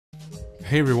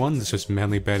Hey everyone, this is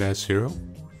Manly Badass Hero,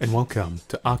 and welcome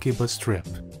to Akiba's Trip.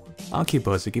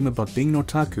 Akiba is a game about being an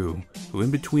otaku, who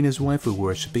in between his waifu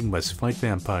worshipping must fight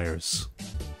vampires.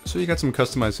 So you got some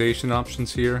customization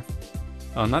options here.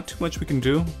 Not too much we can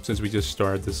do, since we just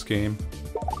started this game.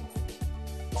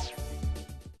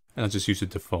 And I'll just use the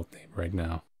default name right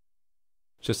now.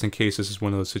 Just in case this is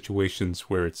one of those situations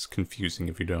where it's confusing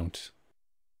if you don't.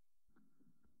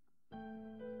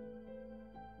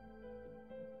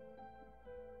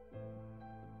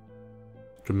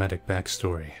 Dramatic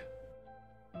backstory.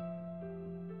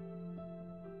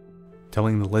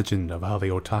 Telling the legend of how the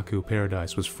otaku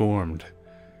paradise was formed.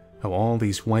 How all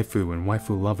these waifu and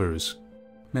waifu lovers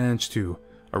managed to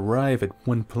arrive at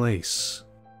one place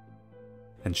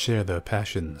and share their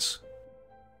passions.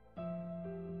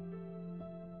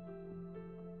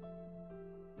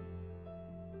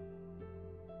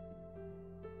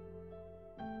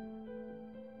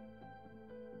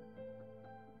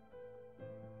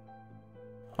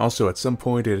 Also, at some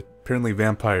point, apparently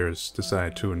vampires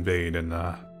decided to invade and,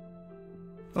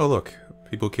 oh look,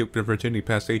 people keep their virginity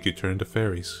past age, you turn into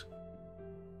fairies.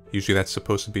 Usually that's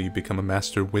supposed to be you become a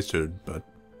master wizard, but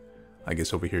I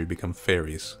guess over here you become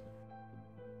fairies.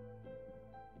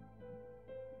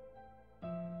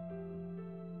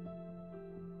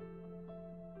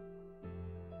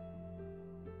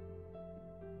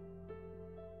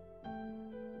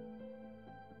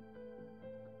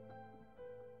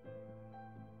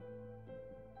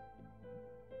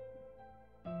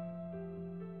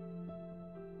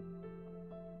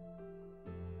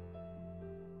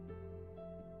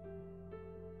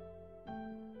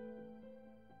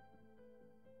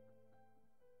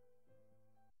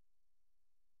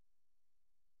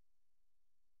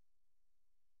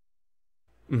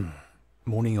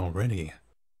 Morning already.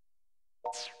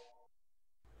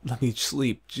 Let me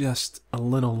sleep just a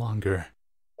little longer.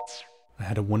 I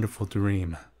had a wonderful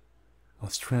dream. I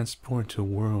was transported to a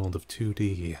world of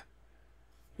 2D.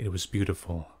 It was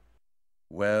beautiful.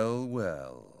 Well,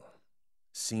 well.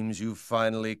 Seems you've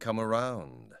finally come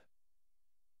around.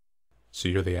 So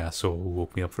you're the asshole who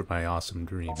woke me up from my awesome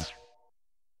dream.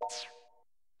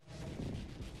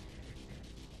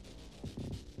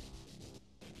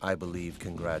 I believe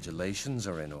congratulations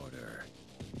are in order.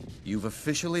 You've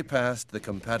officially passed the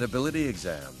compatibility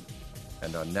exam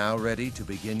and are now ready to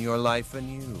begin your life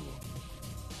anew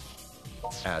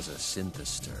as a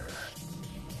synthester.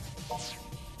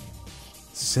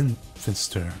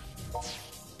 Synthester.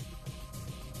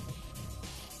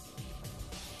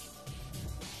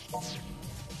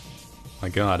 My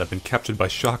god, I've been captured by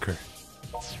Shocker.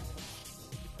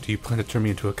 Do you plan to turn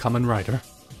me into a common rider?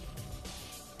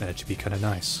 That should be kinda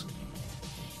nice.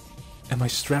 Am I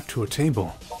strapped to a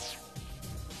table?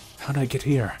 How did I get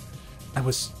here? I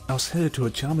was headed to a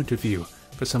job interview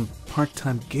for some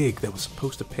part-time gig that was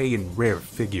supposed to pay in rare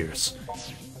figures.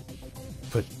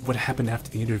 But what happened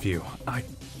after the interview? I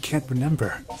can't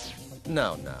remember.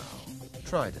 Now,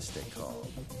 try to stay calm.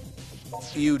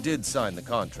 You did sign the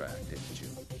contract, didn't you?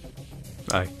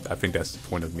 I think that's the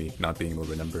point of me not being able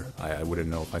to remember. I wouldn't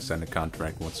know if I signed a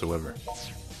contract whatsoever.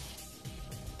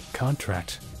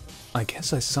 Contract? I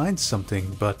guess I signed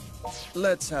something, but...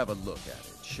 Let's have a look at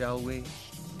it, shall we?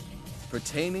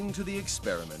 Pertaining to the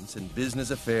experiments and business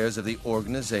affairs of the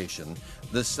organization,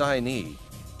 the signee...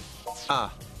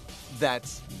 Ah,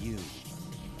 that's you.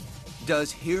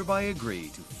 Does hereby agree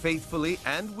to faithfully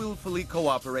and willfully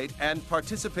cooperate and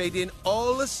participate in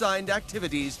all assigned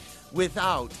activities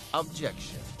without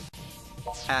objection.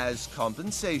 As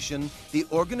compensation, the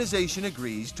organization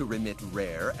agrees to remit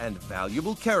rare and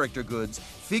valuable character goods,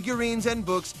 figurines, and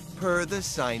books per the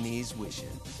signee's wishes.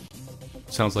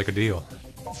 Sounds like a deal.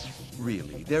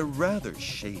 Really, they're rather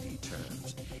shady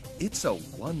terms. It's a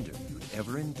wonder you'd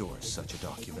ever endorse such a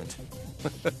document.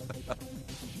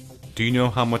 Do you know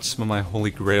how much some of my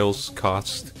holy grails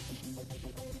cost?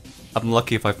 I'm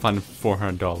lucky if I find them for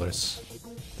 $400.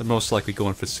 They're most likely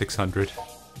going for $600.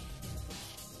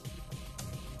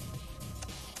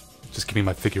 Just give me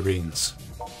my figurines.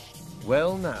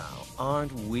 Well now,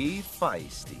 aren't we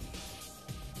feisty?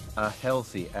 A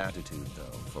healthy attitude,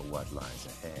 though, for what lies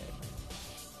ahead.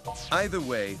 Either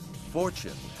way,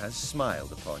 fortune has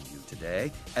smiled upon you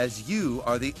today, as you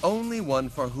are the only one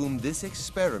for whom this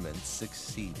experiment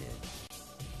succeeded.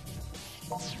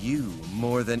 You,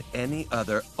 more than any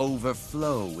other,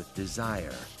 overflow with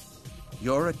desire.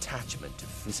 Your attachment to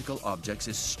physical objects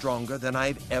is stronger than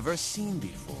I've ever seen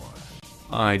before.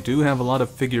 I do have a lot of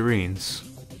figurines.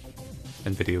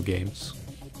 And video games.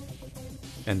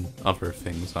 And other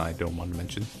things I don't want to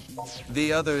mention.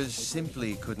 The others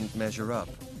simply couldn't measure up.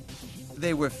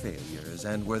 They were failures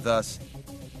and were thus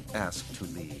asked to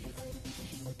leave.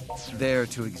 There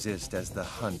to exist as the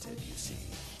hunted, you see.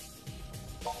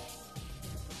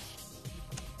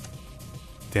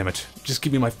 Damn it. Just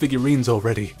give me my figurines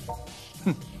already.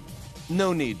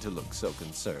 No need to look so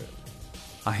concerned.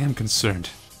 I am concerned.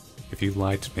 If you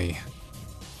lied to me.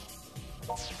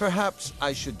 Perhaps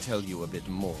I should tell you a bit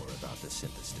more about the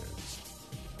Synthesters.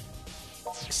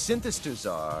 Synthesters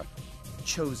are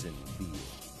chosen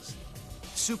beings.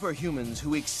 Superhumans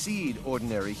who exceed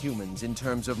ordinary humans in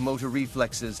terms of motor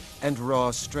reflexes and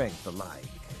raw strength alike.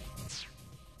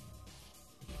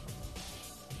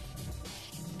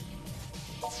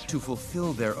 To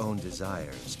fulfill their own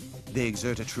desires, they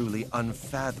exert a truly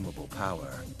unfathomable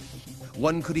power.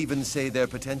 One could even say their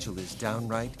potential is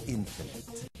downright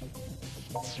infinite.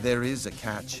 There is a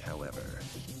catch, however.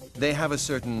 They have a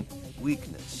certain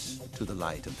weakness to the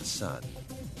light of the sun.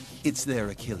 It's their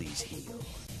Achilles heel.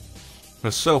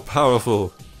 We're so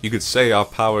powerful. You could say our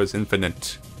power is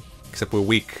infinite. Except we're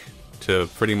weak to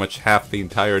pretty much half the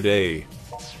entire day.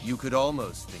 You could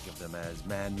almost think of them as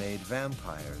man-made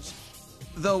vampires.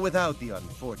 Though without the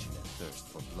unfortunate thirst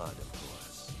for blood, of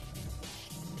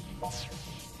course.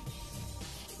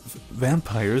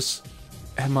 Vampires?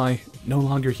 Am I no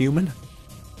longer human?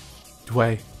 Do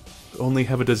I only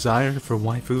have a desire for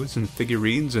waifus and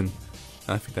figurines, and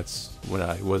I think that's what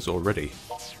I was already.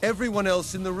 Everyone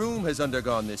else in the room has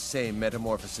undergone this same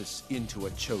metamorphosis into a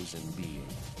chosen being.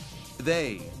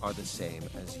 They are the same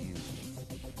as you.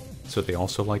 So they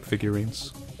also like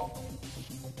figurines?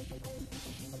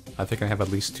 I think I have at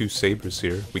least 2 sabers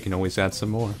here. We can always add some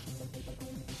more.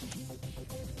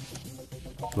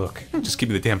 Look, just give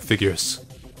me the damn figures.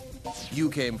 You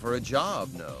came for a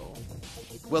job, no?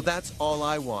 Well, that's all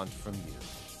I want from you.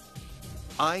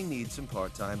 I need some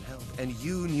part-time help, and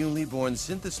you newly born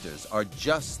Synthesters are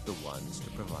just the ones to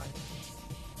provide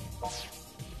it.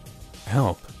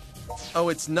 Help? Oh,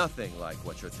 it's nothing like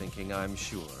what you're thinking, I'm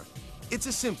sure. It's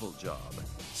a simple job.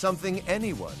 Something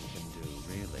anyone can do,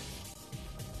 really.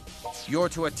 You're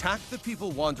to attack the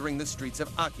people wandering the streets of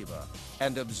Akiba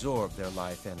and absorb their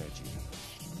life energy.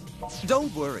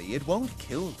 Don't worry, it won't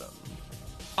kill them.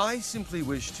 I simply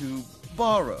wish to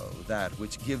borrow that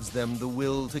which gives them the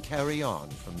will to carry on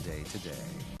from day to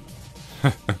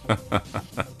day.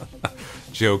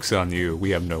 Joke's on you, we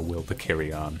have no will to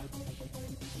carry on.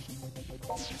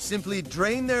 Simply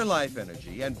drain their life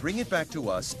energy and bring it back to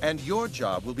us, and your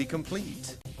job will be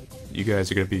complete. You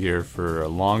guys are gonna be here for a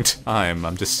long time,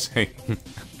 I'm just saying.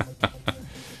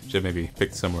 Should maybe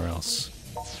pick somewhere else.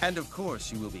 And of course,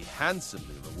 you will be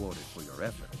handsomely rewarded for your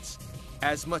efforts.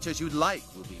 As much as you'd like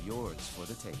will be yours for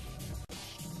the taking.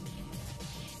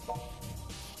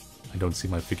 I don't see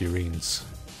my figurines.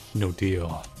 No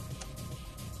deal.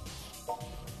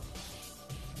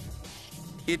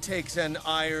 It takes an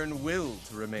iron will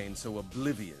to remain so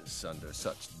oblivious under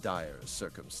such dire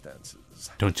circumstances.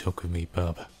 Don't joke with me,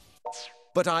 bub.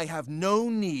 But I have no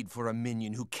need for a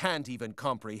minion who can't even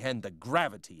comprehend the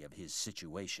gravity of his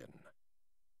situation.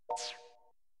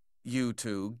 You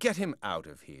two, get him out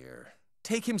of here.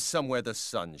 Take him somewhere the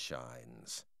sun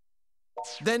shines.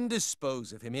 Then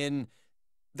dispose of him in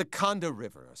the Conda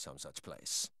River or some such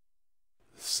place.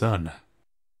 Sun.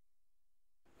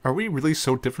 Are we really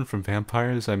so different from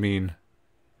vampires? I mean,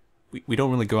 we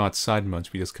don't really go outside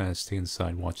much. We just kind of stay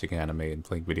inside watching anime and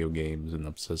playing video games and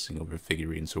obsessing over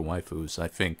figurines or waifus. I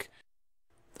think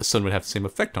the sun would have the same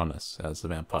effect on us as the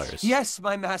vampires. Yes,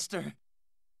 my master.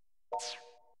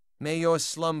 May your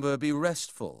slumber be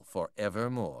restful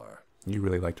forevermore. You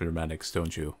really like the dramatics,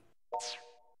 don't you?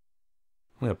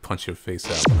 I'm gonna punch your face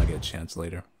out when I get a chance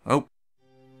later. Oh!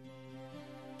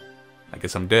 I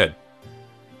guess I'm dead.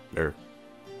 Or,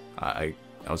 I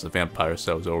was a vampire,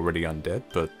 so I was already undead,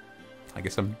 but I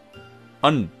guess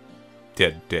I'm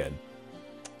dead.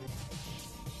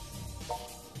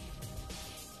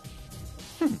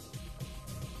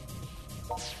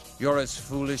 You're as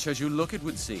foolish as you look, it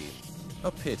would seem. A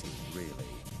pity, really.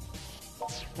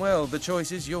 Well, the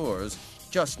choice is yours.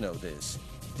 Just know this.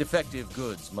 Defective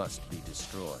goods must be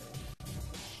destroyed.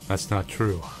 That's not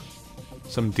true.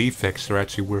 Some defects are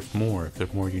actually worth more if they're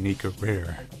more unique or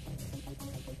rare.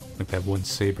 Like that one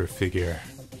saber figure,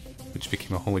 which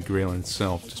became a holy grail in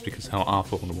itself just because how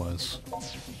awful it was.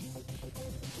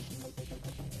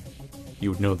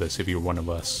 You would know this if you were one of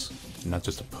us, not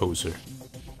just a poser.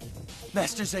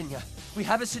 Master Zenya, we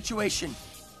have a situation.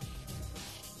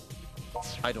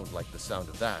 I don't like the sound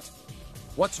of that.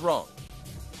 What's wrong?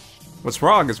 What's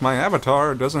wrong is my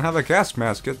avatar doesn't have a gas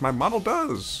mask, yet my model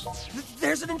does.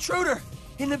 There's an intruder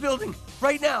in the building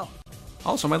right now.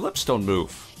 Also, my lips don't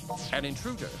move. An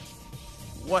intruder?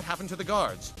 What happened to the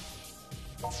guards?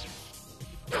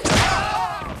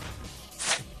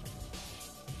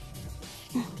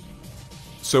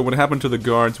 So what happened to the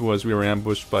guards was we were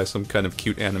ambushed by some kind of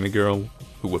cute anime girl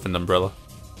who with an umbrella.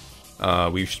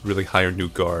 We should really hire new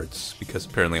guards because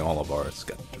apparently all of ours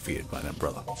got defeated by an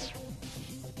umbrella.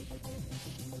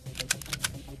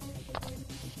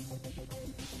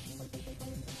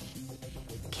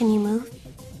 Can you move?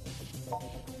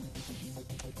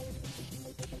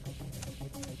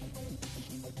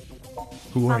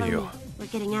 Who are Follow you? me. We're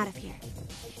getting out of here.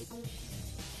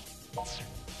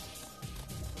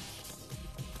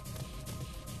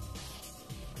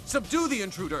 Subdue the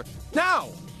intruder, now!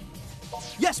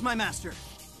 Yes, my master.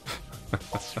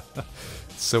 It's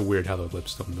so weird how the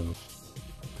lips don't move.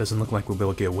 Doesn't look like we'll be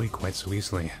able to get away quite so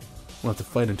easily. We'll have to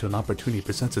fight until an opportunity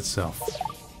presents itself.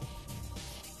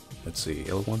 Let's see,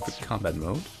 L1 for combat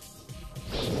mode.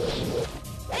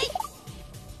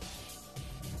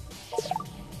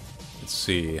 Let's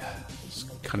see, it's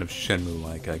kind of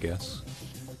Shenmue-like, I guess.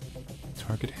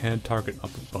 Target head, target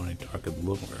upper body, target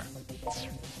lower.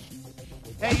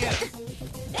 Hey, yeah.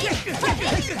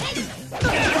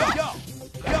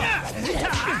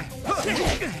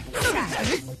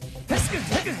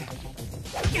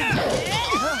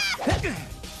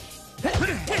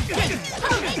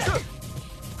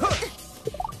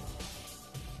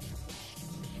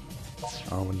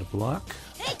 Oh, in the block.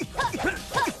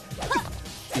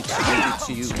 It's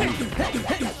to you.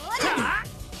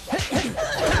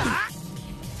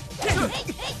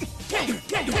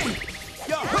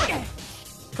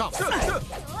 Come.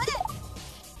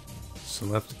 So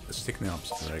left, stick in the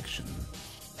opposite direction.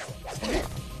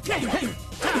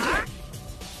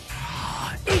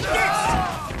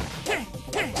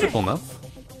 Simple enough.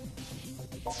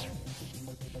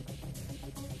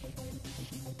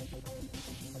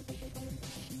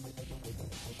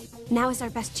 Now is our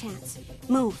best chance.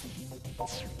 Move.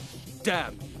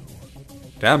 Damn you.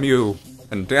 Damn you,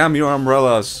 and damn your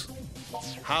umbrellas.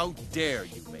 How dare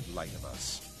you make light of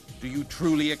us? Do you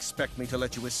truly expect me to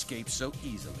let you escape so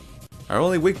easily? Our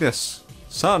only weakness,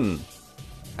 sun,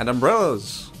 and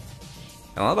umbrellas,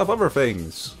 and a lot of other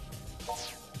things.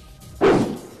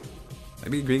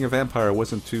 Maybe being a vampire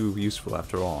wasn't too useful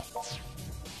after all.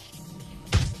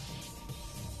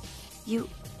 You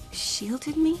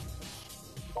shielded me?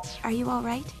 Are you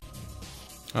alright?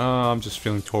 I'm just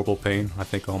feeling horrible pain. I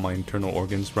think all my internal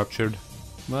organs ruptured.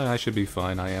 But I should be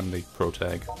fine. I am the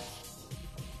protag.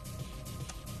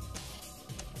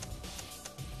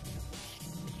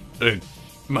 It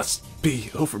must be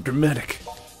overdramatic.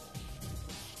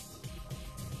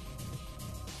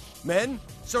 Men,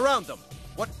 surround them.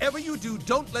 Whatever you do,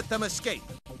 don't let them escape.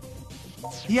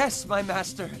 Yes, my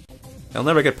master. They'll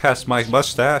never get past my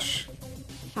mustache.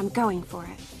 I'm going for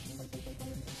it.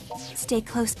 Stay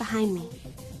close behind me.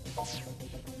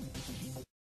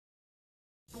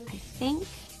 I think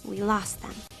we lost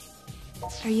them.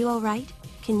 Are you alright?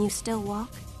 Can you still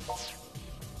walk?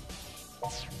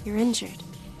 You're injured.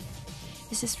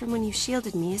 This is from when you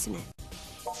shielded me, isn't it?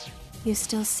 You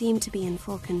still seem to be in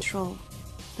full control,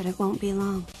 but it won't be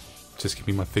long. Just give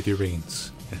me my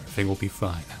figurines, and everything will be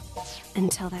fine.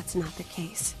 Until that's not the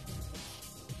case.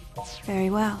 Very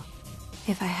well,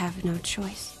 if I have no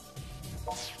choice.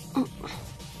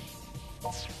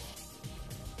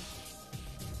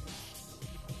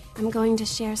 I'm going to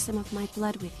share some of my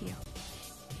blood with you.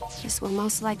 This will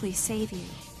most likely save you,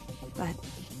 but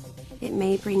it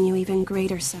may bring you even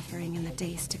greater suffering in the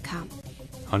days to come.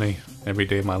 Honey, every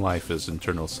day of my life is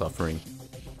internal suffering.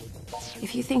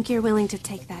 If you think you're willing to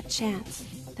take that chance,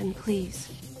 then please,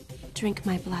 drink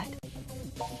my blood.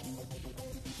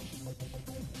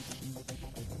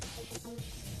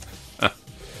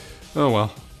 Oh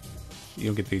well. You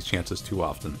don't get these chances too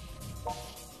often.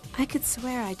 I could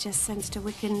swear I just sensed a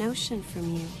wicked notion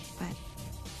from you, but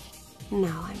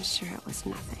no, I'm sure it was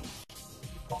nothing.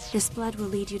 This blood will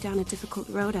lead you down a difficult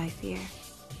road, I fear.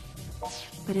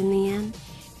 But in the end,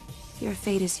 your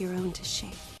fate is your own to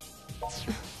shape.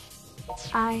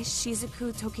 I,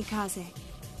 Shizuku Tokikaze,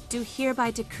 do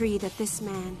hereby decree that this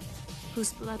man,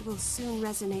 whose blood will soon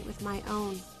resonate with my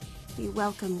own, be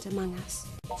welcomed among us.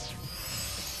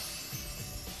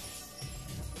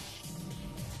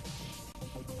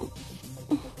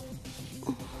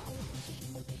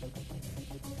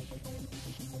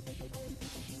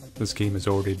 This game has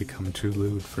already become too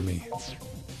lewd for me.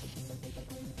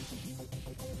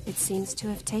 It seems to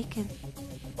have taken.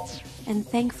 And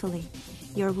thankfully,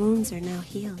 your wounds are now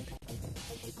healed.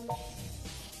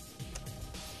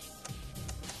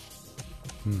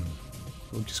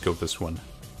 We'll just go with this one.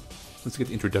 Let's get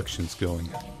the introductions going.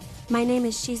 My name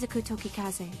is Shizuku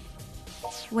Tokikaze.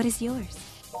 What is yours?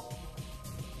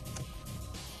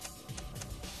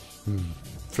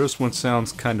 First one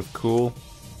sounds kind of cool.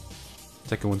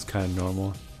 Second one's kind of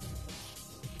normal.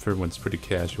 Third one's pretty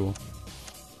casual.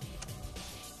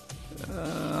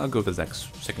 I'll go with the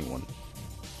second one.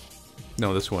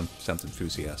 No, this one sounds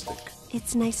enthusiastic.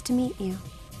 It's nice to meet you.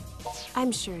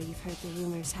 I'm sure you've heard the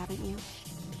rumors, haven't you?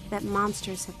 That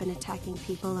monsters have been attacking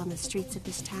people on the streets of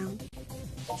this town.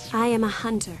 I am a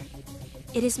hunter.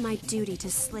 It is my duty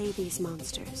to slay these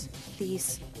monsters.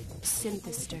 These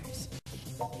synthesters.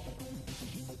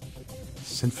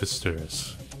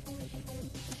 Synthesters.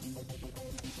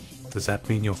 Does that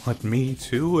mean you'll hunt me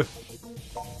too?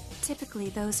 Typically,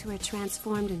 those who are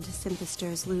transformed into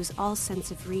synthesters lose all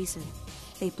sense of reason.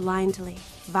 They blindly,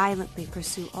 violently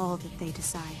pursue all that they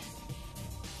desire.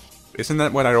 Isn't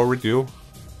that what I already do?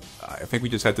 I think we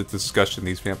just had the discussion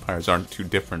these vampires aren't too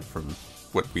different from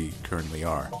what we currently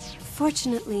are.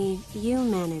 Fortunately, you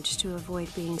managed to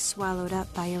avoid being swallowed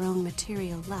up by your own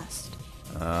material lust.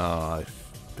 I've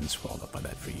been swallowed up by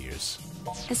that for years.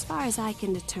 As far as I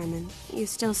can determine, you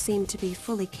still seem to be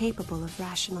fully capable of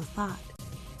rational thought.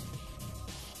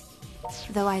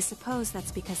 Though I suppose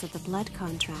that's because of the blood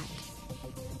contract.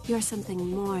 You're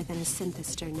something more than a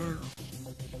synthester now.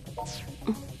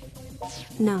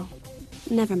 No,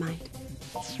 never mind.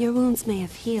 Your wounds may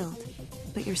have healed,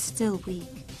 but you're still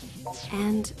weak.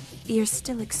 And you're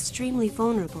still extremely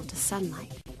vulnerable to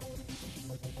sunlight.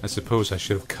 I suppose I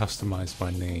should have customized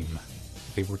my name.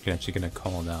 They weren't actually going to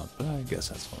call it out, but I guess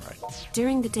that's alright.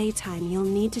 During the daytime, you'll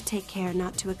need to take care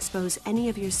not to expose any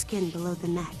of your skin below the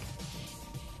neck.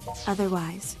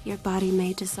 Otherwise, your body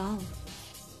may dissolve.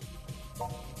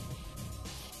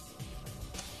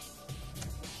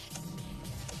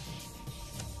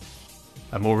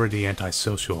 I'm already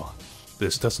antisocial.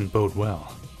 This doesn't bode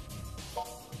well.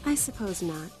 I suppose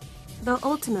not. Though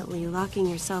ultimately, locking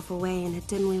yourself away in a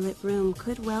dimly lit room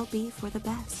could well be for the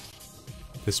best.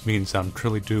 This means I'm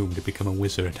truly doomed to become a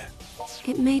wizard.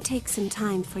 It may take some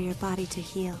time for your body to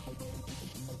heal.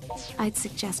 I'd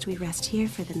suggest we rest here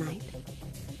for the night.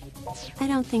 I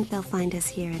don't think they'll find us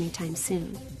here anytime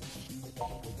soon.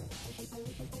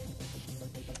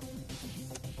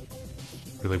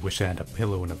 Really wish I had a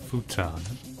pillow and a futon.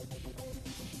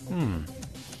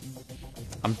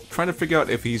 I'm trying to figure out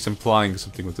if he's implying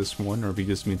something with this one, or if he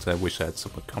just means I wish I had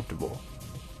somewhat comfortable.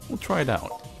 We'll try it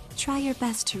out. Try your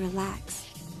best to relax.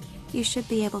 You should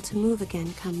be able to move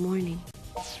again come morning.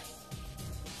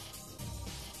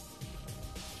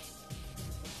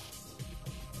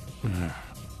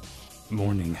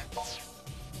 Morning.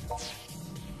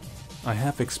 I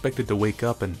half expected to wake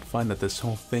up and find that this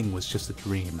whole thing was just a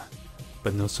dream.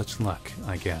 But no such luck,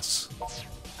 I guess.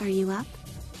 Are you up?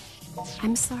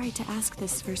 I'm sorry to ask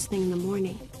this first thing in the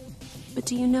morning, but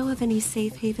do you know of any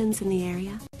safe havens in the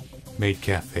area? Maid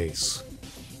cafes.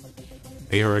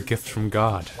 They are a gift from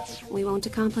God. We won't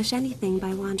accomplish anything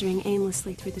by wandering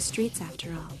aimlessly through the streets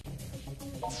after all.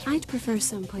 I'd prefer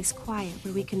someplace quiet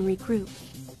where we can regroup,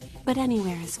 but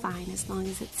anywhere is fine as long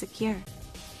as it's secure.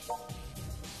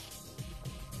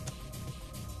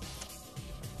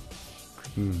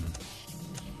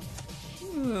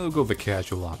 I'll go the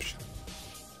casual option.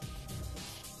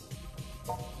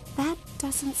 That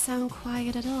doesn't sound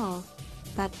quiet at all,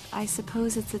 but I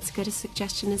suppose it's as good a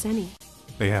suggestion as any.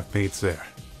 They have maids there.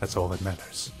 That's all that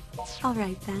matters. All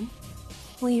right then.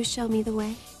 Will you show me the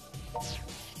way?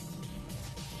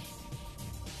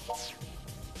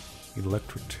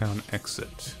 Electric Town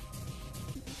exit.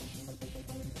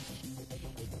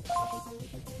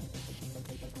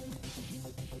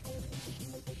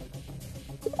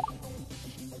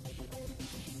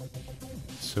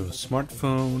 So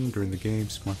smartphone during the game,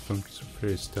 smartphone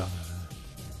first. So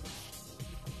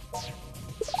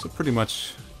pretty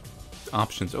much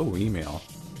options. Oh, email.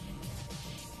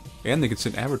 And they can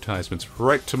send advertisements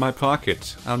right to my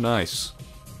pocket. How nice.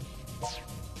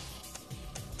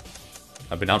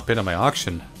 I've been outbid on my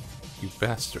auction. You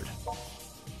bastard.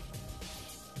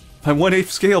 My 1/8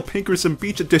 scale Pinkerson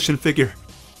Beach Edition figure.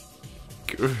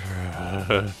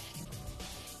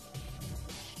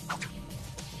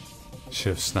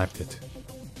 Should have sniped it.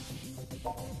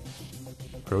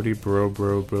 Brody bro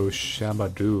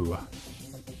shabadoo.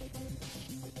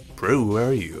 Bro, where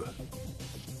are you?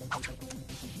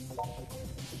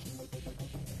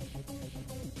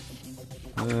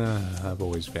 I'm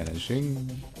always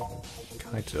vanishing.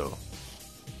 Kaito.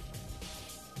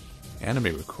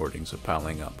 Anime recordings are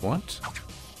piling up. What?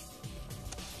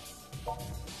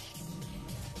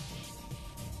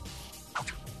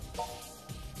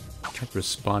 Can't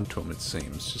respond to him, it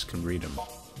seems. Just can read him.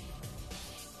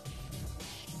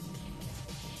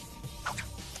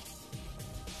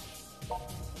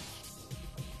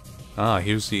 Ah,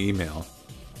 here's the email.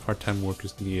 Part-time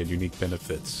workers needed unique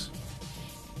benefits.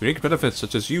 Unique benefits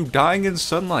such as you dying in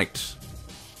sunlight,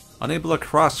 unable to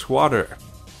cross water,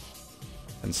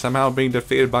 and somehow being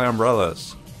defeated by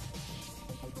umbrellas.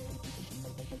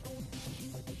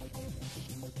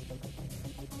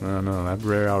 I don't know, that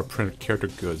rare out-of-print character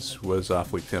goods was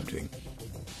awfully tempting.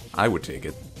 I would take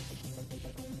it.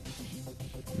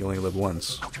 You only live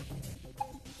once.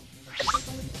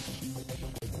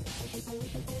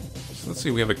 So let's see,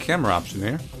 we have a camera option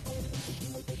here.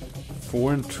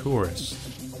 Foreign tourist.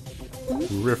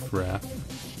 Riffraff.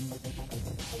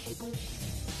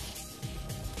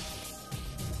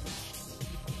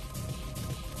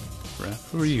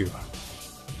 Riffraff, who are you?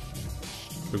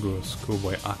 Google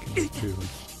schoolboy Akiba dude.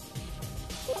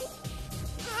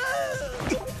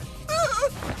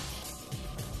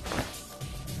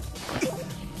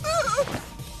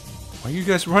 Why are you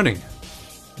guys running?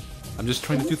 I'm just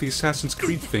trying to do the Assassin's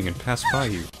Creed thing and pass by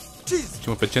you.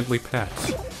 Jump a gently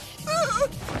pass.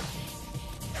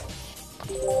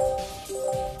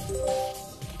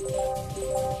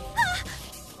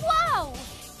 Wow!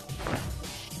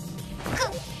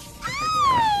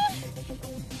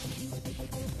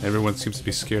 Everyone seems to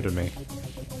be scared of me.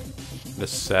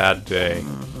 This sad day.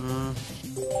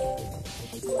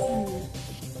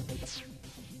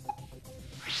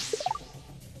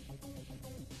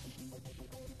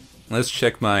 Let's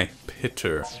check my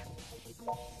pitter.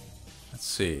 Let's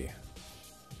see.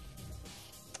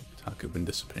 Taku been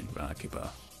dissipating by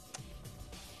Akiba.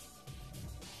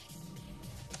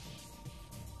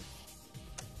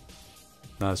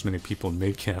 Not as many people in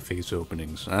maid cafes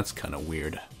openings. That's kind of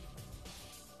weird.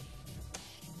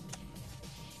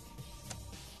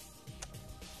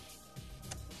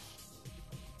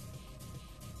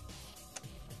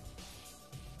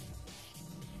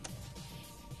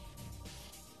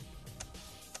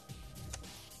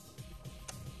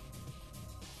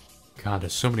 God,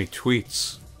 there's so many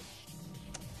tweets.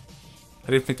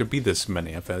 I didn't think there'd be this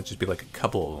many. I thought it'd just be like a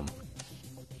couple of them.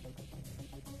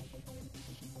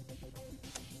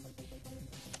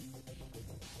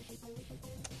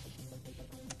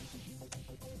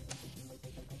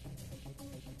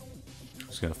 I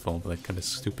was gonna fall for that kind of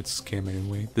stupid scam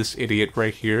anyway. This idiot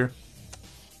right here.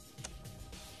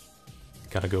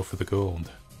 Gotta go for the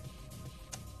gold.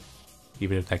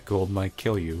 Even if that gold might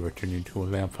kill you or turn you into a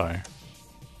vampire.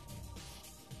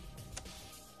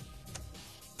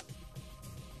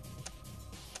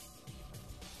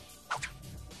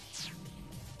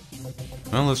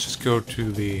 Well, let's just go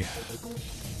to the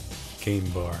game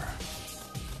bar.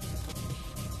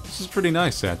 This is pretty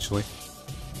nice, actually.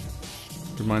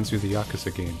 Reminds me of the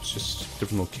Yakuza games, just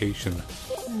different location.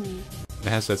 It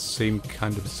has that same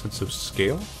kind of sense of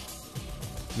scale.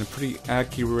 And a pretty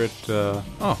accurate,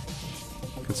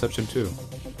 conception too.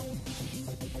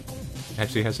 It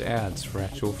actually has ads for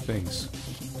actual things.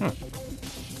 Huh.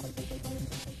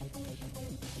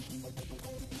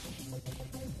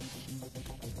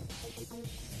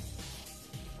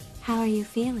 How are you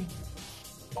feeling?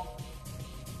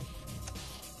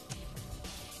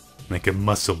 Like a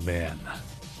muscle man.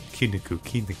 Kiniku,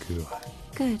 Kiniku.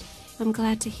 Good. I'm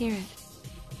glad to hear it.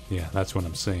 Yeah, that's what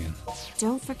I'm saying.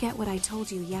 Don't forget what I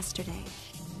told you yesterday.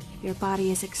 Your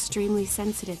body is extremely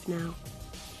sensitive now.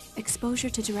 Exposure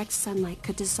to direct sunlight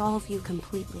could dissolve you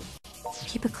completely.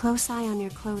 Keep a close eye on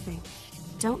your clothing.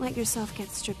 Don't let yourself get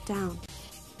stripped down.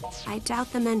 I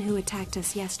doubt the men who attacked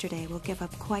us yesterday will give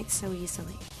up quite so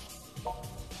easily.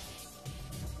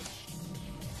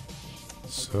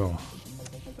 So,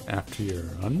 after your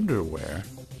underwear...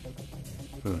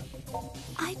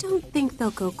 I don't think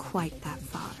they'll go quite that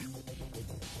far.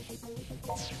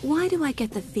 Why do I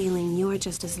get the feeling you're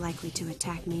just as likely to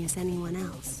attack me as anyone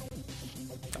else?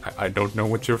 I don't know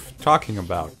what you're talking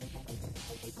about.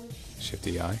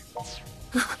 Shifty eye.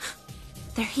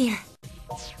 They're here.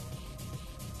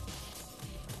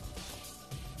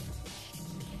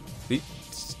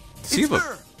 Does he have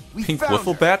a pink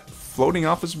wiffle bat floating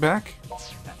off his back?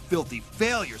 That filthy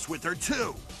failure's with her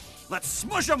too. Let's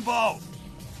smush them both.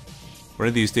 One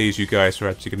of these days, you guys are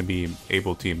actually going to be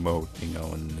able to emote, you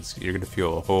know, and you're going to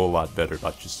feel a whole lot better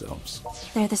about yourselves.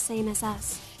 They're the same as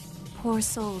us. Poor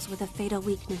souls with a fatal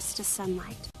weakness to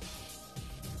sunlight.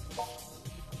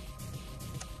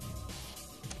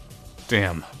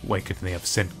 Damn, why couldn't they have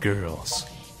sent girls?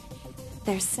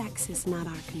 Their sex is not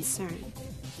our concern.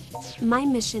 My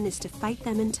mission is to fight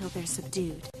them until they're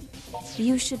subdued.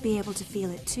 You should be able to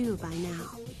feel it too by now.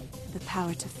 The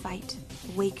power to fight,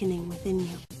 awakening within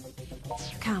you.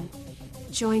 Come,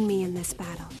 join me in this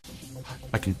battle.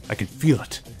 I can feel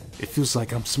it. It feels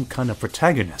like I'm some kind of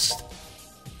protagonist.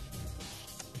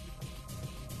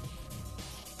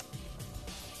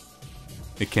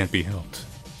 It can't be helped.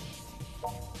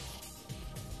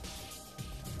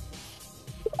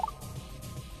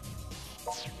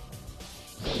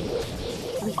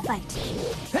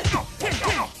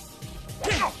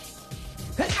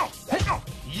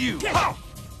 you!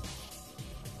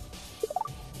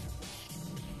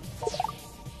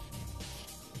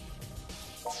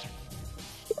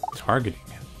 Targeting.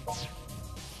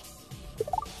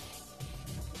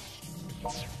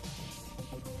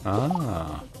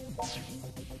 Ah.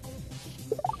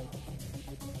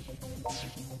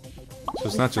 So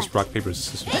it's not just rock, paper,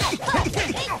 scissors.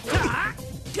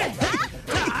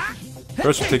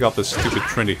 First we'll take off this stupid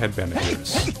trendy headband of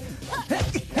yours.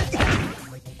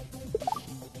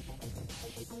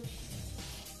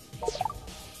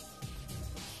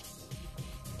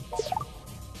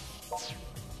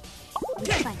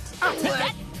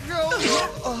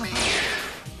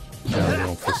 Yeah, you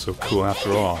don't feel so cool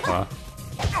after all, huh?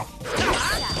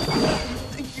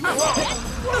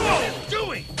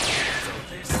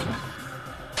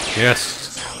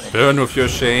 Yes, burn with your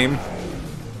shame.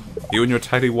 You and your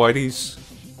tidy whities.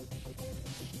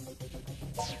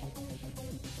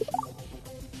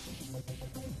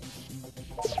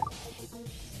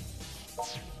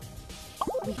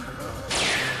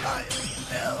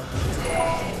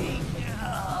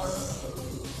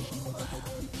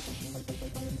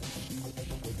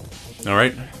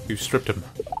 Alright, we've stripped him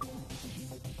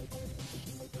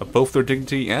of both their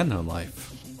dignity and their life.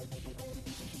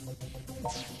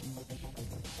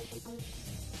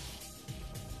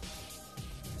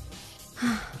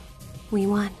 We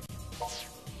won.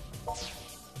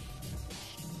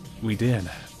 We did,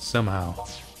 somehow.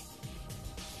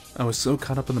 I was so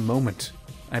caught up in the moment,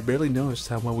 I barely noticed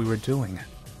how well we were doing.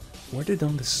 Where did all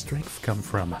this strength come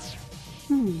from?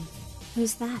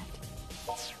 Who's that?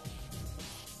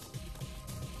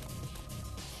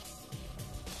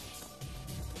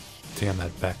 Damn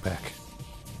that backpack.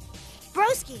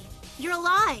 Broski, you're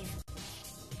alive.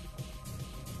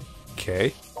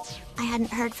 Okay. I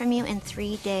hadn't heard from you in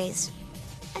 3 days.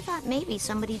 I thought maybe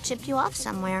somebody chipped you off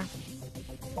somewhere.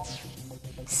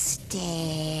 Stare.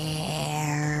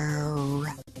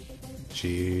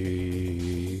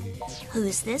 Gee.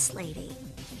 Who's this lady?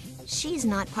 She's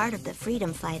not part of the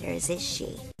Freedom Fighters, is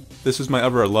she? This is my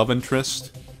other love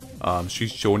interest.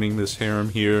 She's joining this harem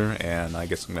here, and I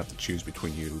guess I'm gonna have to choose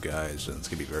between you guys, and it's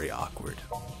gonna be very awkward.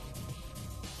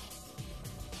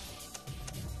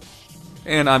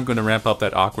 And I'm gonna ramp up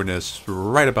that awkwardness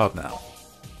right about now.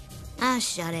 Ah,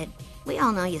 shut it. We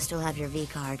all know you still have your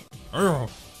V-card. Oh.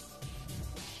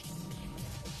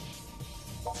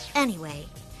 Anyway,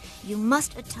 you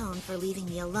must atone for leaving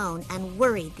me alone and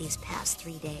worried these past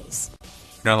 3 days.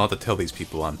 You're not allowed to tell these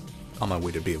people I'm on my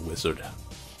way to be a wizard.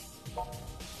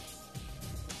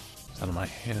 It's out of my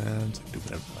hands, I do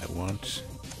whatever I want.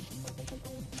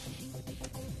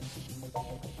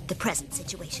 The present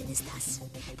situation is thus.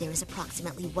 There is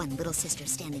approximately one little sister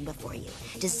standing before you,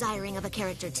 desiring of a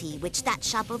character tee, which that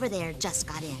shop over there just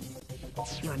got in.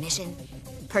 Your mission?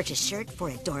 Purchase shirt for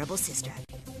adorable sister.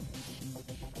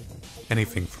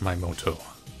 Anything for my motto.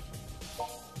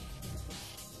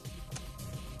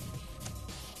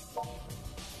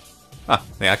 Ah,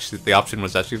 the option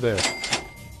was actually there.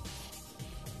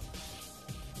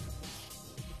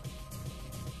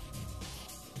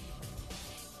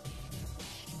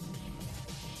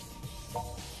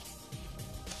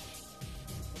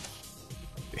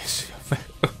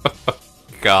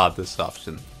 God, this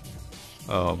option.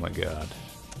 Oh my god.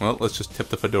 Well, let's just tip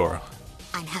the fedora.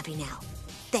 I'm happy now.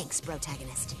 Thanks,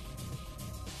 protagonist.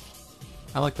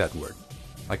 I like that word.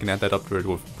 I can add that up to it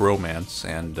with bromance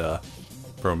and,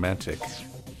 romantic.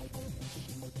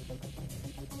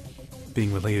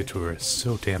 Being related to her is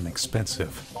so damn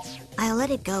expensive. I'll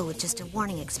let it go with just a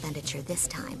warning expenditure this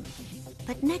time.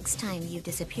 But next time you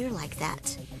disappear like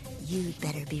that, you'd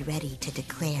better be ready to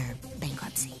declare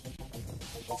bankruptcy.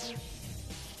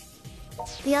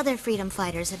 The other freedom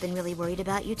fighters have been really worried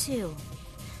about you too.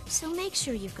 So make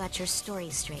sure you've got your story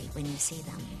straight when you see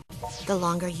them. The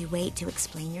longer you wait to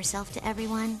explain yourself to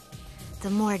everyone, the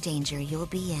more danger you'll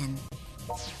be in.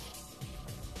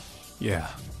 Yeah,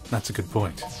 that's a good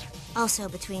point. Also,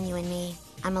 between you and me,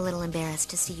 I'm a little embarrassed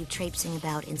to see you traipsing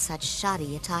about in such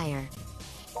shoddy attire.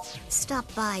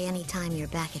 Stop by anytime you're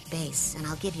back at base, and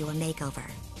I'll give you a makeover.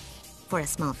 For a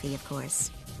small fee, of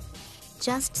course.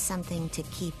 Just something to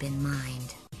keep in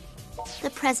mind.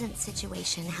 The present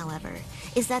situation, however,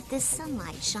 is that this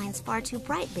sunlight shines far too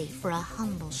brightly for a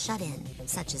humble shut-in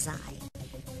such as I.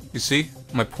 You see,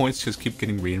 my points just keep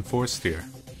getting reinforced here.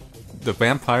 The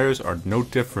vampires are no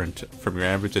different from your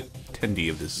average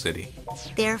attendee of this city.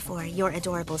 Therefore, your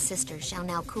adorable sister shall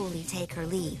now coolly take her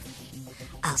leave.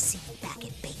 I'll see you back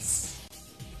at base.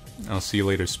 I'll see you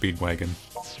later, Speedwagon.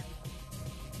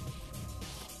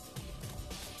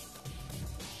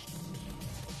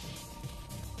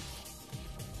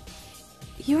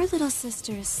 Your little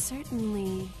sister is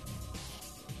certainly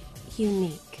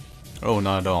unique. Oh,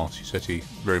 not at all. She's actually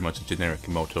very much a generic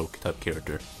Emoto type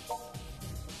character.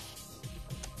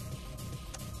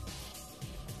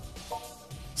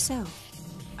 So,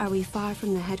 are we far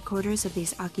from the headquarters of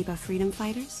these Akiba freedom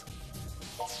fighters?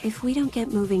 If we don't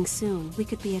get moving soon, we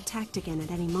could be attacked again at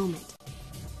any moment.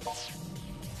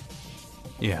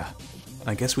 Yeah,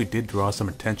 I guess we did draw some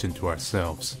attention to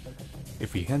ourselves.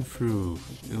 If we head through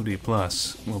UD+,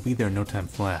 we'll be there no time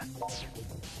flat.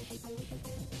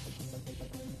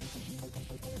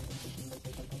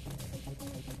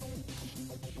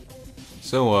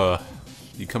 So,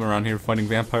 you come around here fighting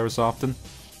vampires often?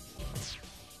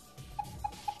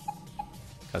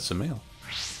 Got some mail.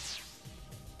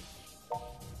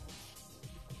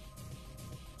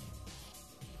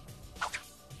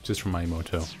 Just from my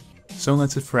Emoto. So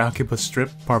that's it for Akiba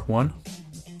Strip Part 1.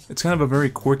 It's kind of a very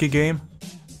quirky game.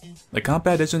 The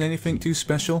combat isn't anything too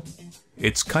special.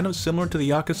 It's kind of similar to the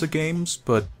Yakuza games,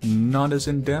 but not as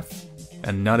in-depth,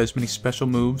 and not as many special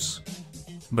moves.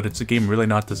 But it's a game really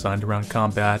not designed around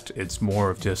combat. It's more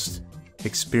of just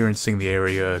experiencing the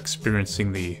area,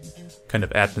 experiencing the kind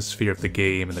of atmosphere of the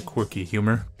game and the quirky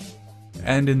humor.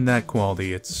 And in that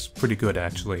quality, it's pretty good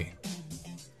actually.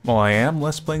 While I am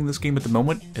less playing this game at the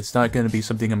moment, it's not going to be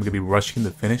something I'm going to be rushing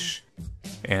to finish.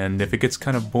 And if it gets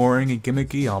kind of boring and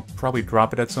gimmicky, I'll probably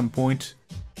drop it at some point.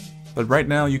 But right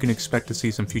now, you can expect to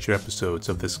see some future episodes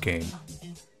of this game.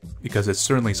 Because it's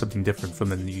certainly something different from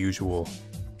the usual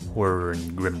horror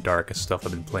and grim dark stuff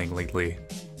I've been playing lately,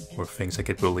 or things that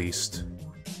get released.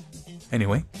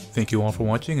 Anyway, thank you all for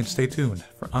watching and stay tuned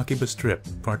for Akiba Strip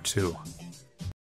Part 2.